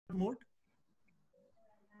mode.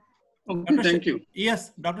 Okay, thank you.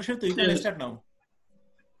 Yes, Dr. Shetu, you can start now.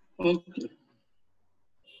 Okay.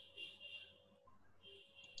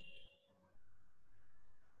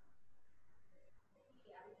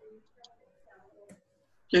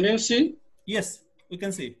 Can you see? Yes, we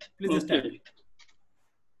can see. Please start.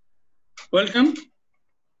 Welcome.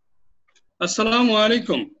 Assalamu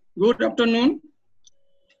alaikum. Good afternoon.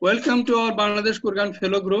 Welcome to our Bangladesh Kurgan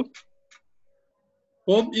Fellow Group.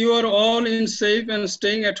 Hope you are all in safe and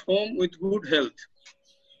staying at home with good health.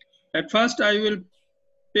 At first, I will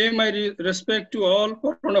pay my respect to all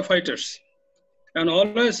corona fighters and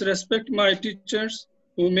always respect my teachers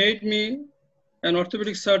who made me an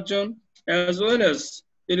orthopedic surgeon as well as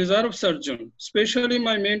Ilizarov surgeon, especially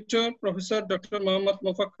my mentor, Professor Dr. Muhammad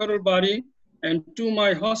Mofakkarul Bari, and to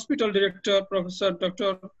my hospital director, Professor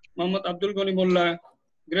Dr. Muhammad Abdul Ghani Mullah,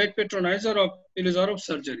 great patronizer of Ilizarov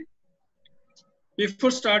surgery.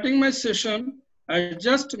 Before starting my session, I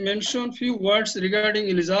just mentioned few words regarding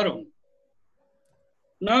Ilizarov.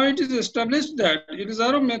 Now it is established that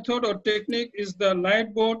Ilizarov method or technique is the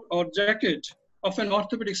lifeboat or jacket of an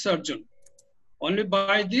orthopedic surgeon. Only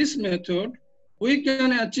by this method, we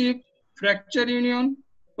can achieve fracture union,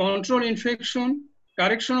 control infection,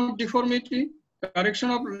 correction of deformity, correction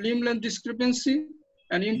of limb length discrepancy,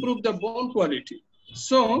 and improve the bone quality.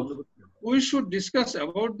 So we should discuss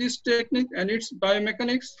about this technique and its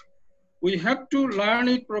biomechanics. We have to learn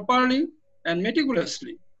it properly and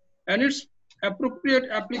meticulously, and its appropriate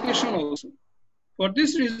application also. For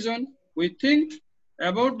this reason, we think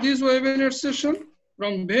about this webinar session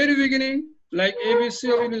from very beginning, like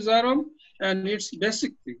ABC of Ilizarov and its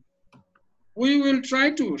basic thing. We will try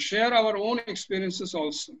to share our own experiences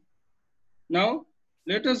also. Now,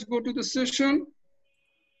 let us go to the session.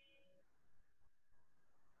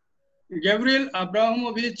 Gabriel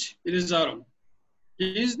Abramovich Ilizarov.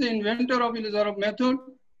 He is the inventor of Ilizarov method.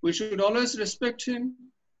 We should always respect him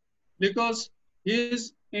because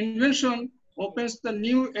his invention opens the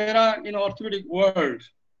new era in orthopedic world.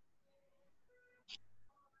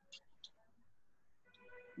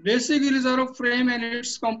 Basic Ilizarov frame and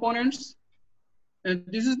its components. And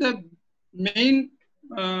this is the main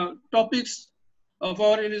topics of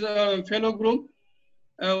our fellow group.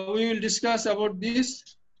 We will discuss about this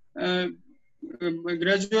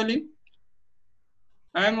gradually.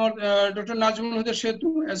 I am Dr. Nazmul Huda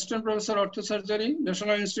Shetu, Assistant Professor Orthosurgery,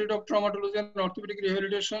 National Institute of Traumatology and Orthopedic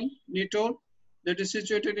Rehabilitation, NITOR, that is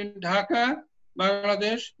situated in Dhaka,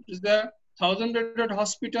 Bangladesh. It is the 1,000-bedded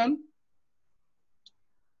hospital.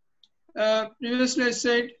 Previously I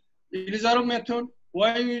said Ilizarov method.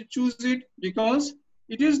 Why we choose it? Because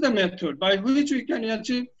it is the method by which we can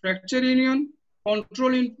achieve fracture union,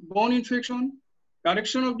 control in bone infection,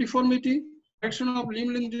 correction of deformity, correction of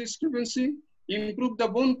limb length discrepancy, improve the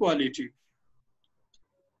bone quality.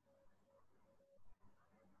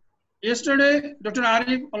 Yesterday, Dr.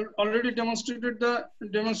 Arif already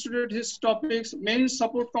demonstrated his topics, main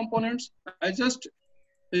support components. I just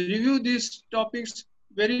review these topics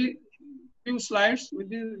very few slides.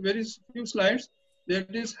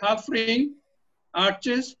 That is half ring,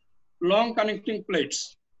 arches, long connecting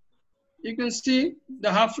plates. You can see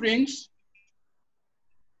the half rings.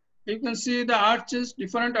 You can see the arches,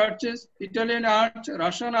 different arches, Italian arch,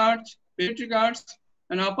 Russian arch, pediatric arch,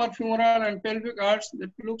 and upper femoral and pelvic arch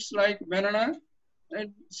that looks like banana,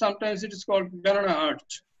 and sometimes it is called banana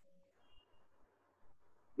arch.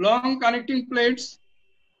 Long connecting plates.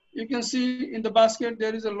 You can see in the basket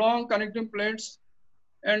there is a long connecting plates,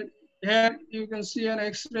 and here you can see an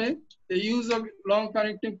X-ray. The use of long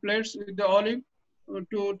connecting plates with the olive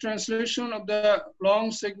to translation of the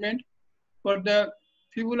long segment for the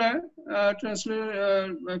fibula,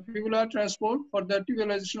 fibula transport for the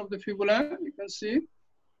tibialization of the fibula. You can see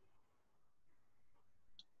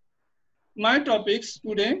my topics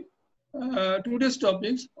today. Today's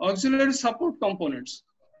topics: auxiliary support components,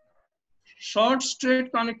 short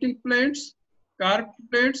straight connecting plates, curved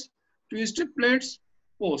plates, twisted plates,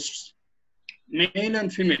 posts, male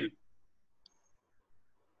and female.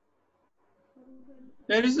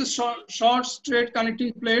 There is a short straight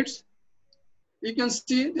connecting plates. You can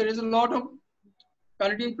see there is a lot of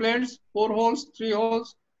connecting plates, 4 holes, 3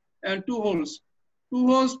 holes, and 2 holes. 2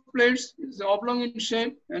 holes plates is oblong in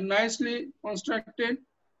shape and nicely constructed.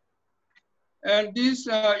 And these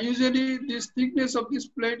usually this thickness of this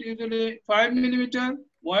plate usually 5 millimeter,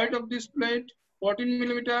 wide of this plate 14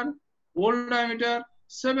 millimeter, hole diameter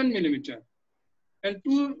 7 millimeter. And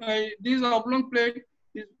these oblong plate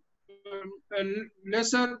is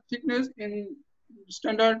lesser thickness in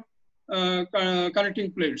standard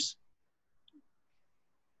connecting plates.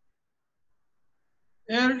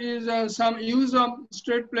 Here is some use of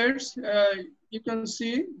straight plates. You can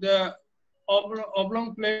see the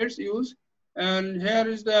oblong plates used, and here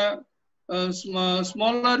is the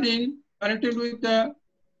smaller ring connected with the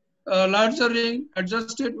larger ring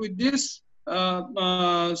adjusted with this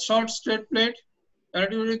short straight plate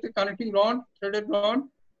connected with the connecting rod, threaded rod.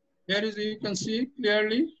 Here is you can see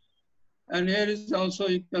clearly, and here is also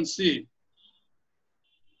you can see.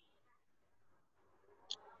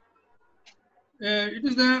 It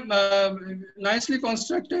is a nicely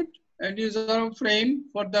constructed and is a frame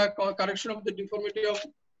for the correction of the deformity of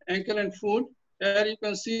ankle and foot. Here you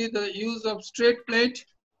can see the use of straight plate.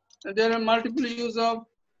 There are multiple use of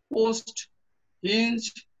post,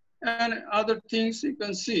 hinge, and other things you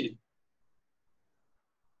can see.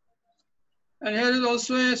 And here is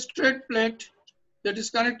also a straight plate that is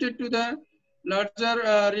connected to the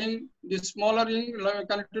larger ring, the smaller ring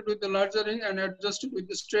connected with the larger ring and adjusted with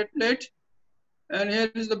the straight plate. And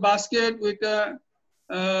here is the basket with a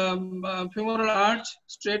femoral arch,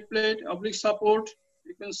 straight plate, oblique support,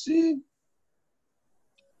 you can see.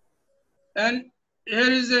 And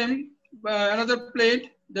here is another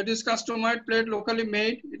plate that is customized plate, locally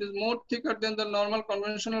made. It is more thicker than the normal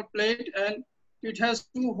conventional plate, and it has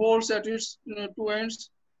two holes at its two ends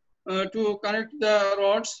to connect the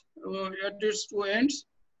rods at its two ends.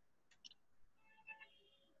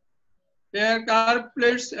 There are carved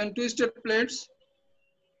plates and twisted plates.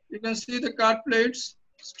 You can see the carved plates,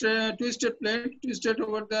 twisted plate, twisted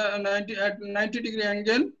over the 90-degree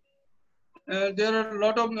angle. There are a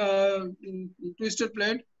lot of twisted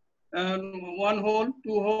plate, one hole,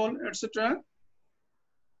 two hole, etc.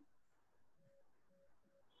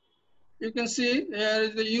 You can see here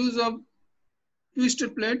is the use of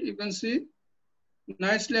twisted plate. You can see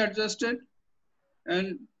nicely adjusted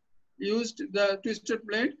and used the twisted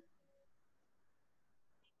plate.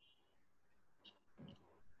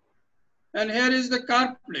 And here is the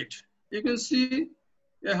carved plate. You can see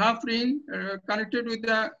a half ring connected with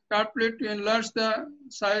the carved plate to enlarge the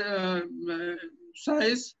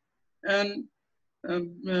size and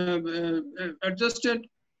adjusted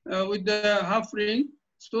with the half ring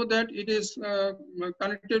so that it is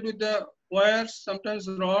connected with the wires, sometimes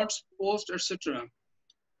rods, posts, etc.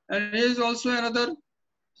 And here is also another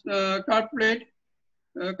carved plate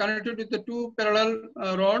connected with the two parallel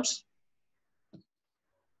rods.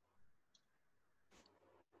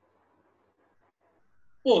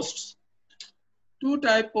 Posts. Two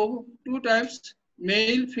types,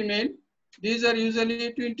 male, female. These are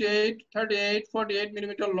usually 28, 38, 48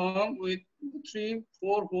 millimeter long with 3,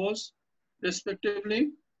 4 holes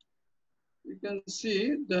respectively. You can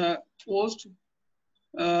see the post,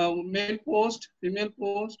 male post, female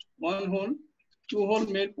post, one hole, two hole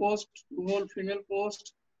male post, two hole female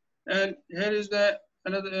post. And here is the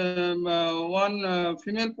another one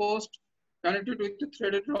female post connected with the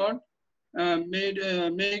threaded rod. Make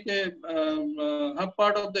a half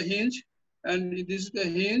part of the hinge, and this is the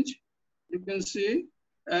hinge you can see,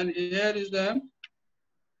 and here is the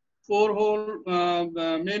 4-hole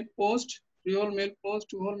male post, 3-hole male post,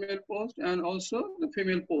 2-hole male post, and also the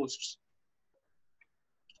female posts.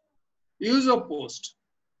 Use of post.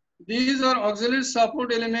 These are auxiliary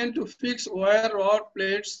support element to fix wire rod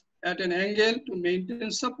plates at an angle to maintain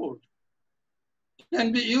support.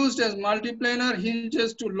 Can be used as multiplanar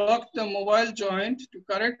hinges to lock the mobile joint to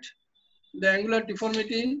correct the angular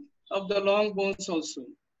deformity of the long bones also.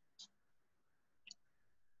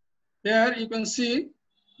 Here you can see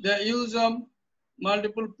the use of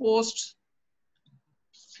multiple posts,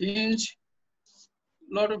 hinge,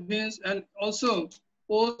 lot of hinge, and also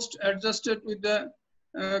post adjusted with the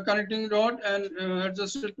connecting rod and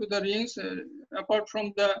adjusted with the rings apart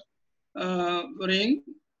from the ring.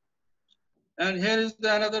 And here is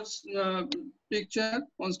the another picture,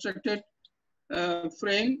 constructed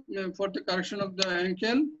frame for the correction of the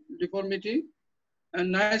ankle deformity,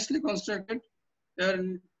 and nicely constructed. There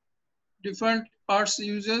are different parts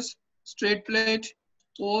uses, straight plate,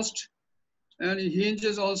 post, and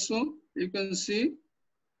hinges also, you can see.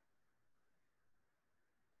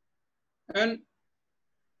 And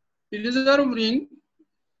Ilizarov ring,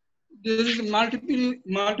 there is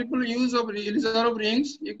multiple use of Ilizarov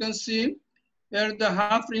rings. You can see here the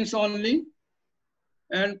half rings only,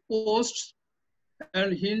 and posts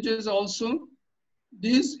and hinges also.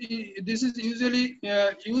 This is usually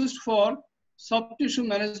used for soft tissue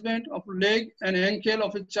management of leg and ankle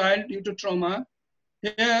of a child due to trauma.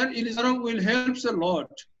 Here, Ilizarov will help a lot.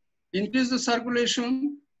 Increase the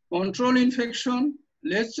circulation, control infection,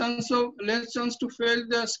 less chance to fail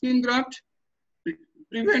the skin graft,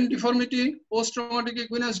 prevent deformity, post-traumatic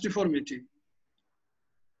equinus deformity.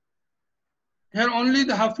 Here only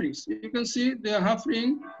the half rings. You can see the half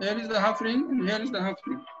ring. Here is the half ring, and here is the half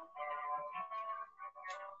ring.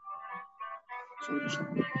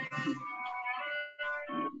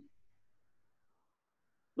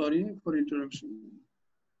 Sorry for interruption.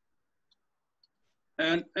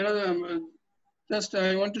 And another, just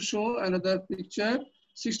I want to show another picture.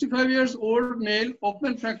 65 years old male,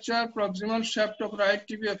 open fracture, proximal shaft of right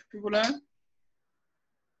tibia fibula.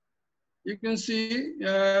 You can see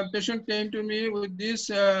patient came to me with this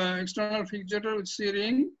external fixator with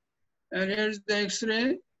C-ring. And here's the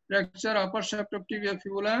X-ray, fracture upper shaft of tibia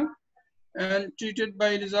fibula, and treated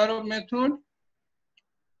by Ilizarov method.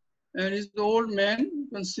 And he's the old man, you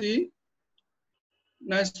can see,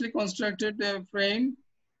 nicely constructed frame.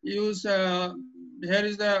 Use here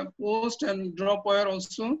is the post and drop wire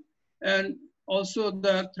also, and also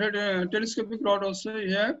the thread, telescopic rod also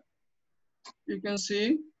here. You can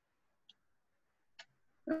see.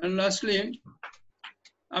 And lastly,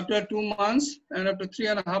 after 2 months and after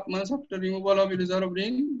 3.5 months after removal of Ilizarov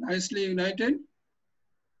ring, nicely united.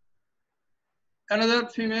 Another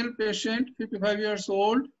female patient, 55 years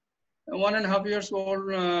old, 1.5 years old,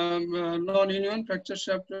 non-union fracture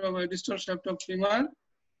shaft of distal shaft of femur,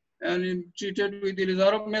 and treated with the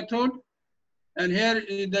Ilizarov method. And here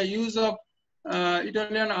is the use of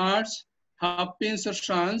Italian arts, half pin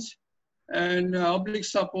insertions, and oblique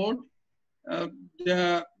support.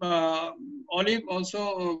 The olive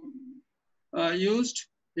also used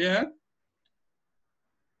here.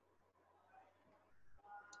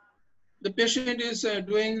 The patient is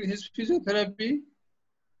doing his physiotherapy,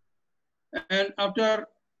 and after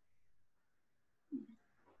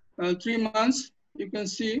 3 months, you can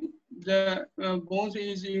see the bones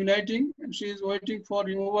is uniting, and she is waiting for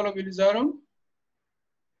removal of Ilizarov.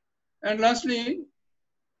 And lastly,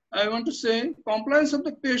 I want to say compliance of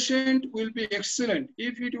the patient will be excellent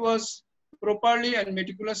if it was properly and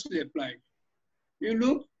meticulously applied. You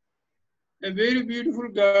look, a very beautiful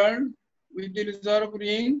girl with the Ilizarov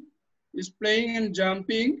ring is playing and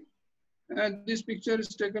jumping. And this picture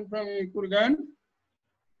is taken from Kurgan.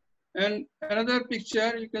 And another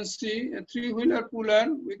picture, you can see a 3-wheeler puller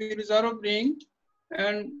with the Ilizarov ring,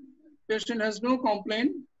 and patient has no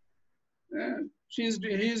complaint. He is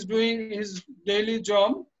doing his daily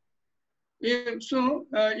job.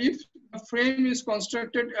 If the frame is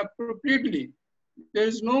constructed appropriately, there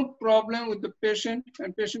is no problem with the patient,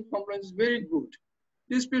 and patient compliance is very good.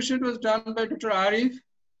 This patient was done by Dr. Arif,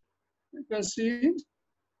 you can see,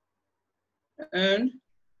 and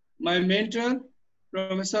my mentor,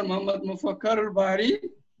 Professor Muhammad Mufakkar al-Bari,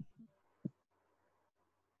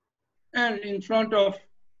 and in front of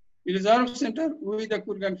Ilizarov Center with the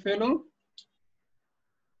Kurgan Fellow.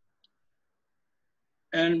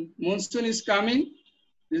 And monsoon is coming.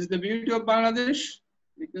 This is the beauty of Bangladesh,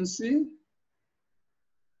 you can see.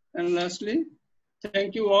 And lastly,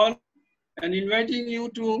 thank you all, and inviting you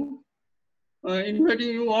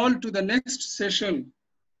all to the next session.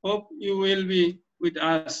 Hope you will be with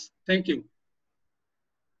us. Thank you.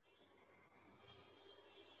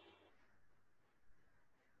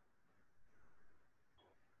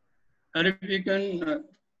 Arif, you can,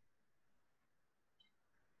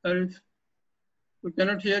 Arif, we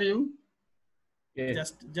cannot hear you.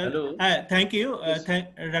 Just hello. Thank you, Yes.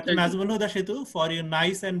 Dr. Nazmul Huda Shetu, for your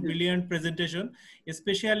nice and brilliant presentation,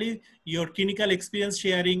 especially your clinical experience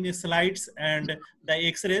sharing slides and the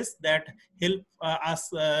X-rays that help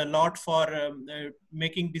us a lot for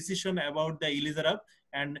making decision about the Ilizarov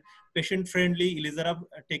and patient-friendly Ilizarov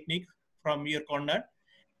technique from your corner.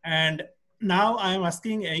 And now I am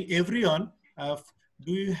asking everyone,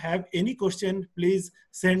 do you have any question? Please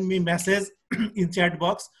send me message in chat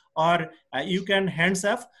box, or you can hands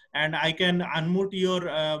up and I can unmute your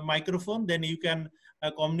microphone, then you can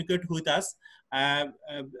communicate with us.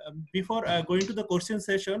 Before going to the question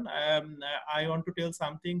session, I want to tell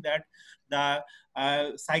something that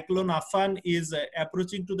the cyclone Amphan is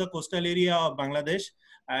approaching to the coastal area of Bangladesh.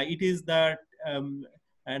 It is the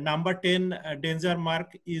number 10 danger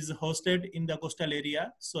mark is hosted in the coastal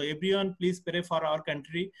area. So everyone please pray for our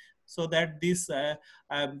country so that this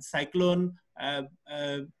cyclone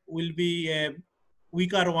will be a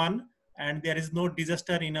weaker one and there is no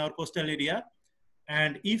disaster in our coastal area.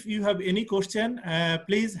 And if you have any question,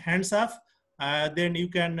 please hands up, then you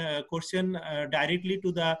can question directly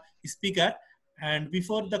to the speaker. And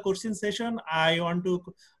before the question session, I want to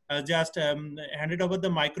just hand it over the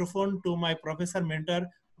microphone to my professor mentor,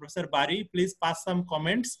 Professor Bari. Please pass some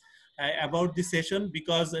comments about this session,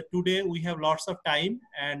 because today we have lots of time.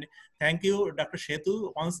 And thank you, Dr.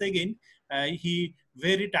 Shetu, once again. He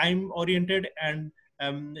very time oriented and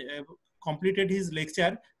completed his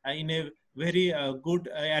lecture in a very good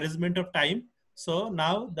arrangement of time. So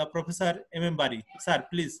now the Professor M.M. Bari. Sir,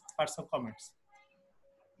 please, for some comments.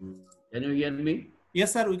 Can you hear me?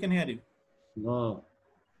 Yes, sir, we can hear you. No.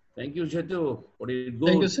 Thank you, Shetu, for a good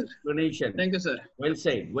Thank you, sir. explanation. Thank you, sir. Well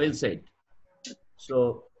said, well said.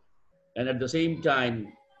 So, and at the same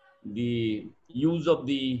time, the use of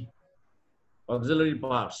the auxiliary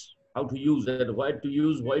parts, how to use that, what to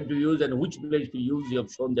use, and which place to use, you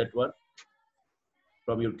have shown that one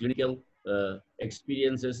from your clinical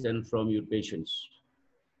experiences and from your patients.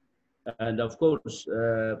 And of course,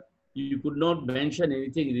 you could not mention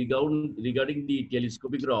anything regarding the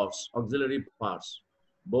telescopic rods, auxiliary parts,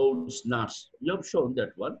 bolts, nuts. You have shown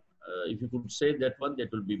that one. If you could say that one,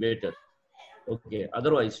 that will be better. Okay,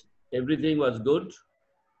 otherwise, everything was good,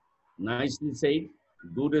 nicely said,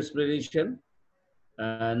 good explanation,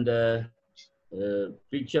 and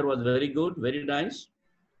picture was very good, very nice.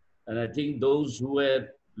 And I think those who were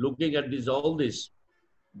looking at all this,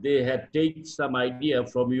 they had taken some idea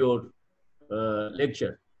from your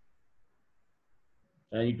lecture.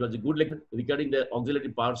 And it was a good lecture regarding the auxiliary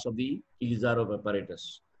parts of the Ilizarov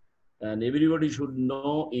apparatus. And everybody should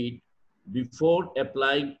know it before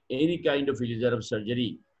applying any kind of Ilizarov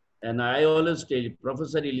surgery. And I always tell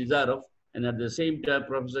Professor Ilizarov, and at the same time,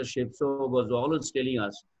 Professor Shetu was always telling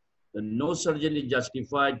us that no surgeon is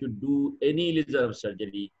justified to do any Ilizarov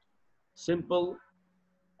surgery, simple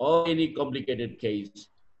or any complicated case,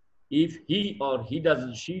 if he or she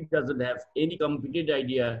doesn't have any competent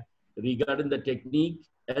idea regarding the technique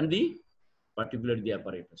and particularly the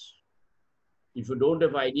apparatus. If you don't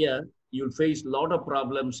have idea, you'll face a lot of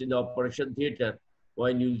problems in the operation theater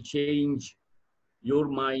when you change your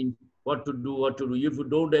mind, what to do. If you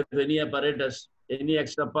don't have any apparatus, any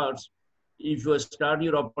extra parts, if you start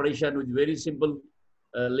your operation with very simple,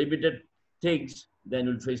 limited things, then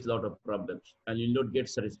you'll face a lot of problems and you'll not get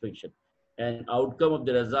satisfaction. And outcome of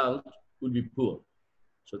the result will be poor.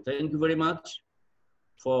 So thank you very much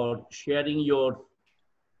for sharing your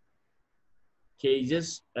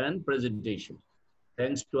cases and presentation.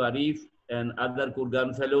 Thanks to Arif and other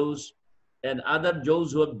Kurgan fellows and other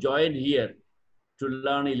those who have joined here to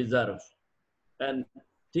learn Ilizarov. And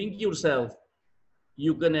think yourself,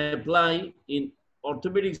 you can apply in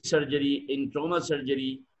orthopedic surgery, in trauma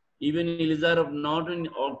surgery, even Ilizarov, not in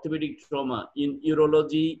orthopedic trauma, in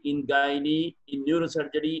urology, in gynae, in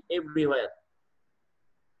neurosurgery, everywhere.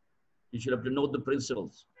 You should have to know the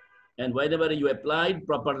principles. And whenever you apply it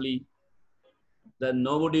properly, then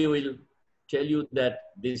nobody will tell you that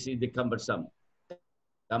this is the cumbersome.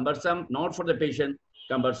 Cumbersome, not for the patient,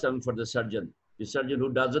 cumbersome for the surgeon. The surgeon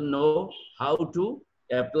who doesn't know how to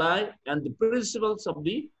apply and the principles of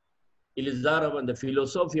the Ilizarov and the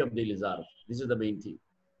philosophy of the Ilizarov. This is the main thing.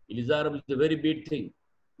 Ilizarov is a very big thing.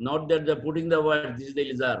 Not that they're putting the word, this is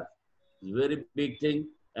the Ilizarov. It's a very big thing.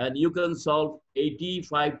 And you can solve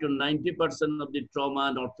 85 to 90% of the trauma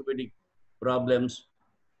and orthopedic problems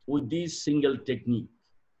with this single technique.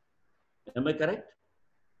 Am I correct?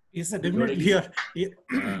 Yes, sir, definitely. Yeah.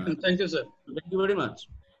 Thank you, sir. Thank you very much.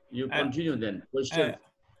 You continue then. Questions.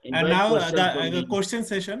 And now the question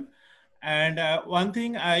session. And one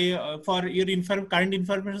thing for your current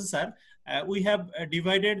information, sir, we have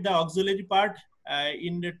divided the auxiliary part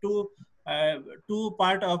in the two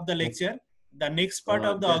part of the lecture. The next part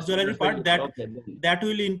of the auxiliary part that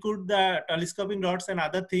will include the telescoping rods and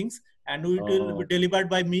other things, and it will be delivered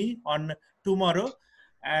by me on tomorrow,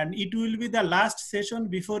 and it will be the last session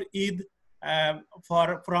before Eid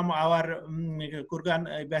from our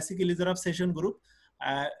Kurgan Basic Ilizarov session group.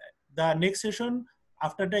 The next session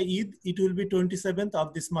after the Eid, it will be 27th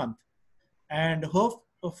of this month, and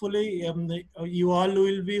hopefully you all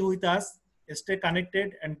will be with us, stay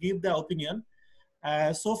connected and give the opinion.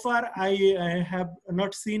 So far, I have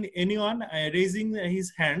not seen anyone raising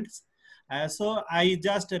his hands. So I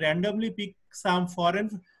just randomly pick some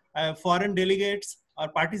foreign delegates or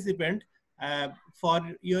participant for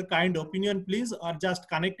your kind opinion, please, or just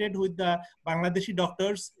connected with the Bangladeshi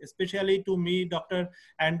doctors, especially to me, doctor,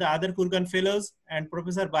 and the other Kurgan fellows and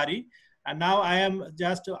Professor Bari. And now I am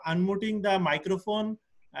just unmuting the microphone.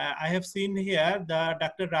 I have seen here the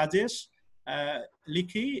Dr. Rajesh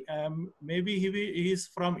Likhi, maybe he is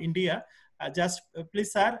from India. Just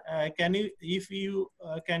please, sir, can you, if you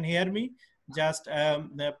can hear me, just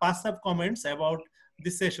pass some comments about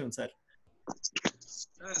this session, sir.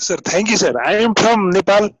 Sir, thank you, sir. I am from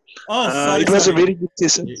Nepal. Oh, sorry, it was a very good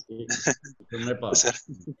session. From Nepal. Sir.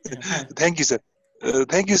 Thank you, sir.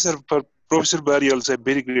 Thank you, sir, for Professor Bari also. I'm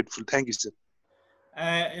very grateful. Thank you, sir.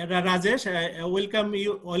 Rajesh, welcome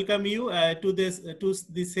you to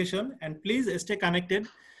this session, and please stay connected.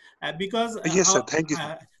 because Yes, sir. Thank you.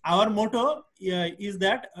 our motto is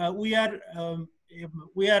that we are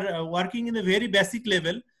working in a very basic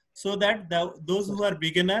level, so that those who are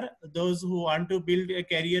beginner, those who want to build a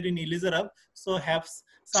career in Ilizarov, so have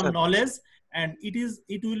some Sir. knowledge, and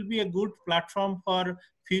it will be a good platform for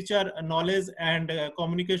future knowledge and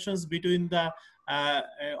communications between the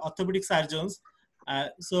orthopedic surgeons.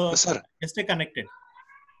 So Sir. stay connected.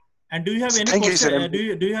 And do you have any Thank you, question? sir.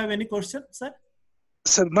 Do you have any question, sir?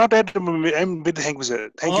 Sir, not at the moment. I'm with thank you, sir.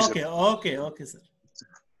 Thank you, sir. Okay, sir.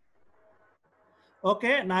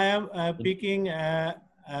 Okay, now I am picking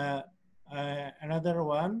another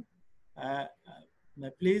one.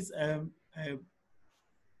 Please,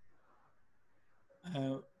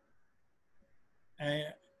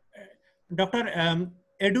 Dr.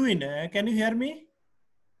 Edwin, can you hear me?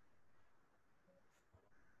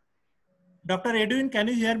 Dr. Edwin, can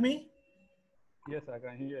you hear me? Yes, I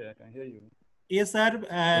can hear you. Yes, sir.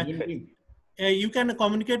 You can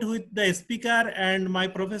communicate with the speaker and my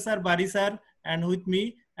professor Bari sir and with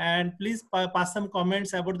me, and please pass some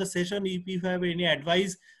comments about the session if you have any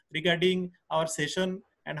advice regarding our session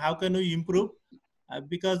and how can we improve,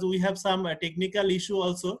 because we have some technical issue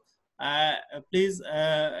also. Please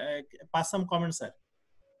pass some comments, sir.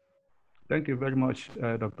 Thank you very much,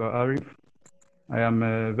 Dr. Arif. I am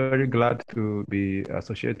very glad to be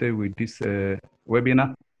associated with this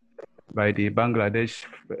webinar by the Bangladesh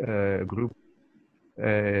group.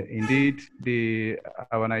 Indeed,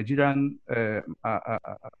 our Nigerian our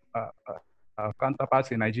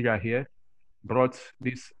counterparts in Nigeria here brought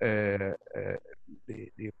this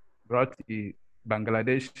brought the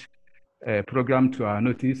Bangladesh program to our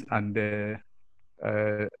notice, and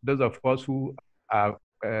those of us who are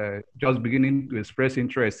just beginning to express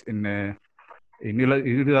interest in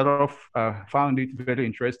Ilizarov found it very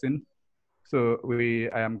interesting. So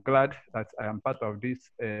I am glad that I am part of this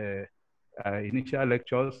initial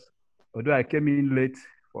lectures, although I came in late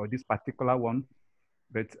for this particular one,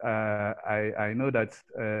 but I know that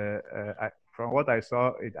from what I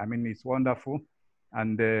saw, it's wonderful.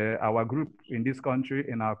 And our group in this country,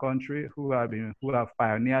 in our country, who have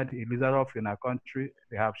pioneered Ilizarov in our country,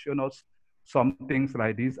 they have shown us some things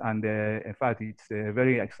like this, and in fact, it's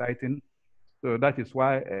very exciting. So that is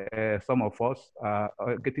why some of us are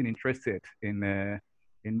getting interested in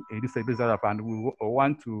this Ilizarov, and we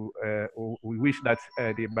want to, we wish that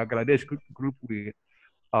the Bangladesh group will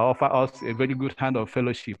offer us a very good hand of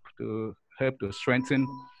fellowship to help to strengthen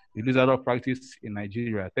Ilizarov practice in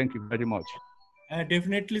Nigeria. Thank you very much.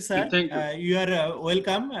 Definitely, sir. Thank you. You are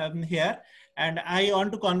welcome here. And I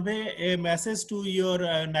want to convey a message to your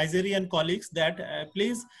Nigerian colleagues that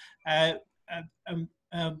please,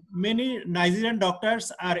 many Nigerian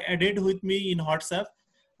doctors are added with me in WhatsApp.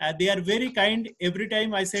 They are very kind. Every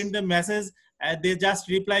time I send them message, they just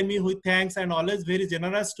reply me with thanks and always very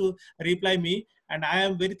generous to reply me. And I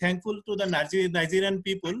am very thankful to the Nigerian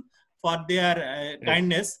people for their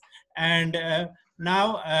kindness. And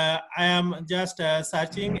now I am just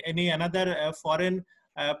searching another foreign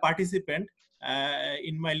participant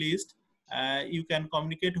in my list. You can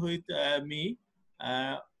communicate with me.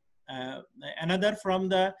 Another from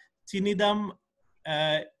the Chinidam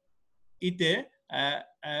Ite,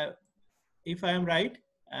 if I am right.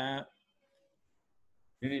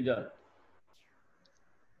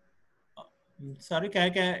 Sorry,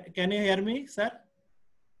 can you hear me, sir?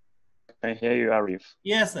 I hear you, Arif.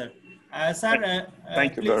 Yes, sir. Sir,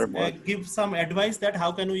 thank you please very much. give some advice that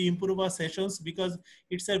how can we improve our sessions, because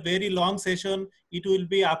it's a very long session. It will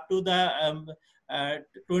be up to the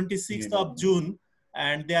 26th of June,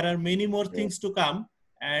 and there are many more things to come,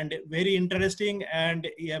 and very interesting, and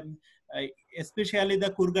especially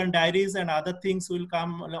the Kurgan diaries and other things will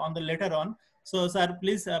come on the later on. So, sir,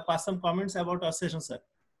 please pass some comments about our session, sir.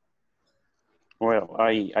 Well,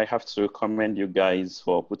 I have to commend you guys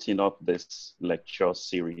for putting up this lecture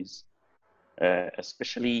series,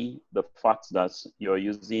 especially the fact that you're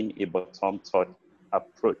using a bottom-up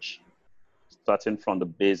approach, starting from the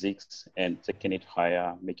basics and taking it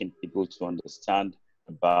higher, making people to understand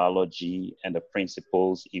the biology and the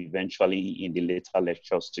principles eventually in the later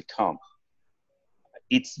lectures to come.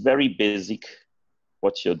 It's very basic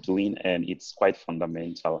what you're doing, and it's quite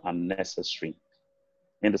fundamental and necessary,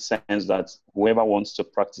 in the sense that whoever wants to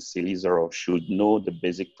practice Ilizarov should know the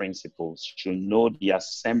basic principles, should know the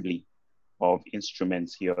assembly of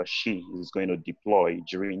instruments he or she is going to deploy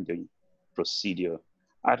during the procedure.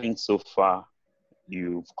 I think so far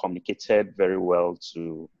you've communicated very well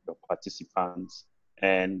to the participants,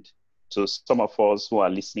 and to some of us who are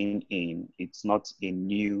listening in, it's not a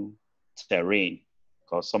new terrain,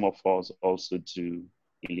 because some of us also do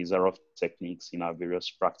Ilizarov techniques in our various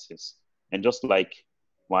practice. And just like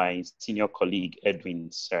my senior colleague Edwin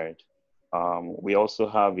said, we also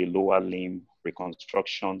have a lower limb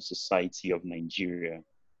reconstruction society of Nigeria.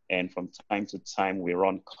 And from time to time, we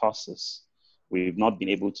run courses. We've not been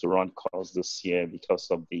able to run courses this year because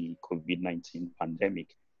of the COVID-19 pandemic.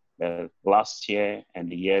 Last year and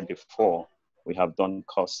the year before, we have done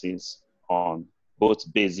courses on both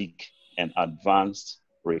basic and advanced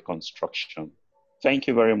reconstruction. Thank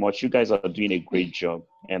you very much. You guys are doing a great job.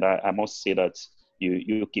 And I must say that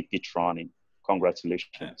you keep it running.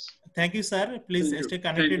 Congratulations. Thank you, sir. Please stay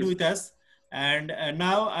connected with us. And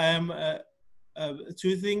now I am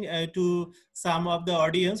choosing to some of the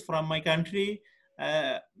audience from my country,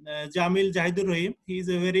 Jamil Jahidur Rahim. He is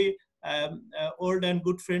a very old and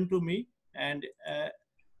good friend to me. And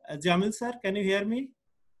Jamil sir, can you hear me?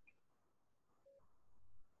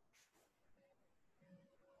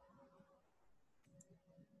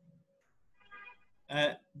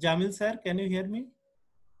 Jamil sir, can you hear me?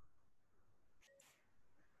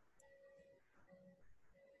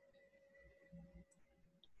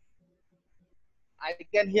 I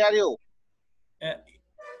can hear you.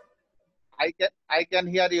 I can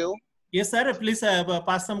hear you. Yes, sir. Please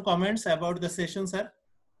pass some comments about the session, sir.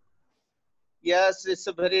 Yes, it's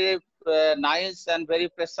a very nice and very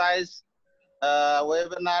precise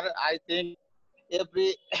webinar. I think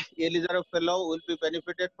every Ilizarov fellow will be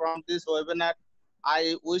benefited from this webinar.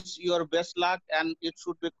 I wish your best luck and it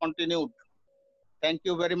should be continued. Thank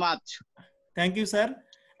you very much. Thank you, sir.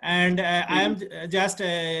 And I am just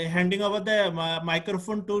handing over the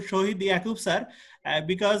microphone to Shohid Yaqub, sir,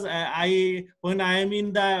 because when I am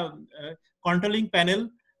in the controlling panel,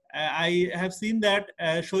 I have seen that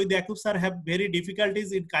Shohid Yaqub, sir, have very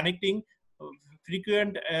difficulties in connecting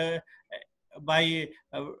frequent by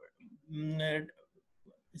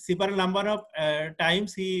several number of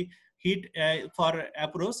times he hit for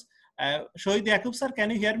approach. Shohid Yaqub, sir, can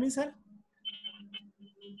you hear me, sir?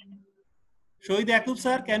 Shohid Yaqub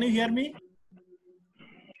sir, can you hear me?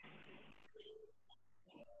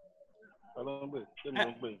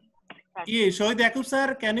 Yeah, Shohid Yaqub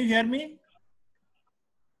sir, can you hear me?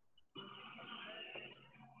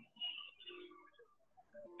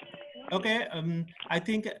 Okay, I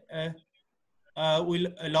think we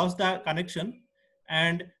lost the connection.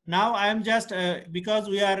 And now I am just, because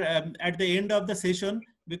we are at the end of the session,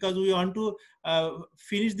 because we want to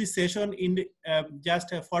finish this session in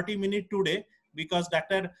just 40 minutes today, because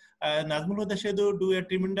Dr. Nazmul Huda Shetu do a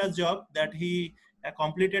tremendous job that he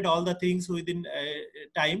completed all the things within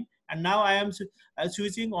time. And now I am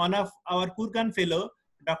switching one of our Kurgan fellow,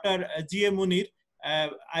 Dr. G.A. Munir.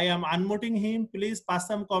 I am unmuting him. Please pass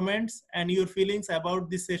some comments and your feelings about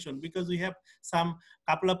this session, because we have some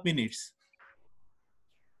couple of minutes.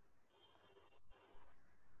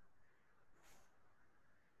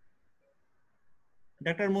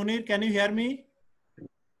 Dr. Munir, can you hear me?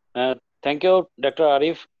 Thank you, Dr.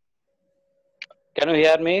 Arif. Can you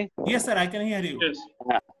hear me? Yes, sir, I can hear you. Yes.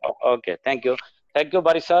 Okay, thank you. Thank you,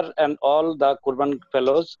 Bari sir, and all the Kurban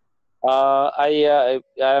fellows. I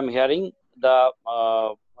am hearing the,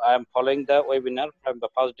 I am following the webinar from the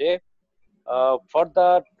first day. For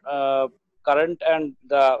the current and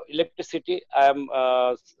the electricity,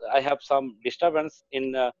 I have some disturbance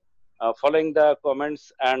in following the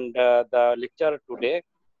comments and the lecture today.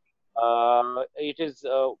 It is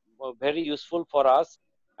very useful for us,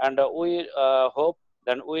 and we hope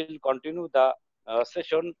then we will continue the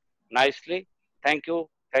session nicely. Thank you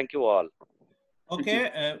all.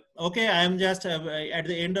 Okay, okay. I am just at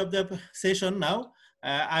the end of the session now.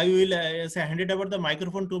 I will hand it over the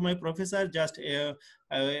microphone to my professor, just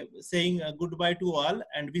saying goodbye to all.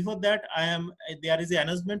 And before that, there is an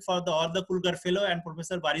announcement for all the Kulgar fellow and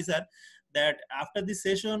Professor Bari sir, that after this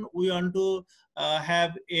session, we want to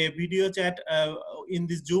have a video chat in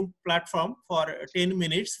this Zoom platform for 10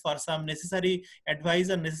 minutes for some necessary advice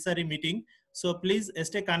and necessary meeting. So please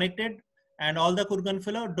stay connected, and all the Kurgan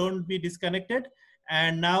fellow, don't be disconnected.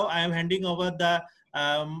 And now I am handing over the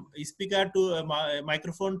speaker to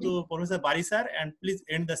microphone to Professor Bari sir, and please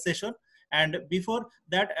end the session. And before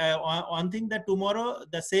that, one thing, that tomorrow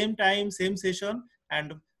the same time, same session,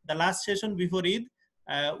 and the last session before Eid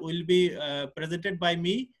will be presented by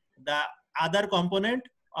me, the other component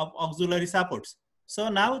of auxiliary supports. So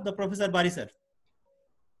now the Professor Bari sir.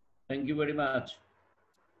 Thank you very much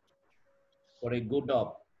for a good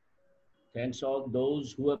talk. Thanks all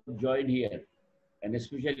those who have joined here, and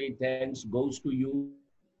especially thanks goes to you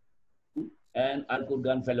and our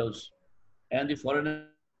Kurgan fellows and the foreigners,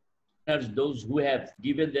 those who have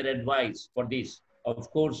given their advice for this. Of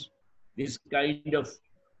course, this kind of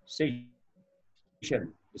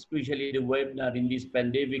session especially the webinar in this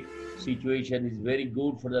pandemic situation is very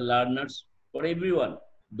good for the learners, for everyone.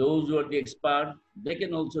 Those who are the expert, they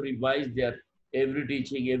can also revise their every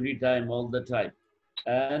teaching, every time, all the time.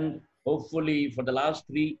 And hopefully for the last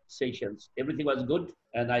 3 sessions, everything was good.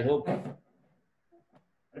 And I hope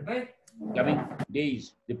coming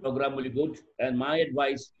days, the program will be good. And my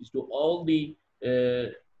advice is to all the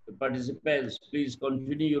participants, please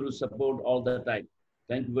continue your support all the time.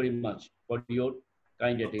 Thank you very much for your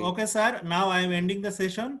kind attention. Okay, sir. Now I am ending the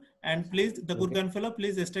session, and please, the Kurgan fellow,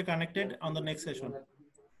 please stay connected on the next session.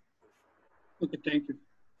 Okay, thank you.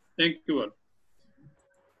 Thank you all.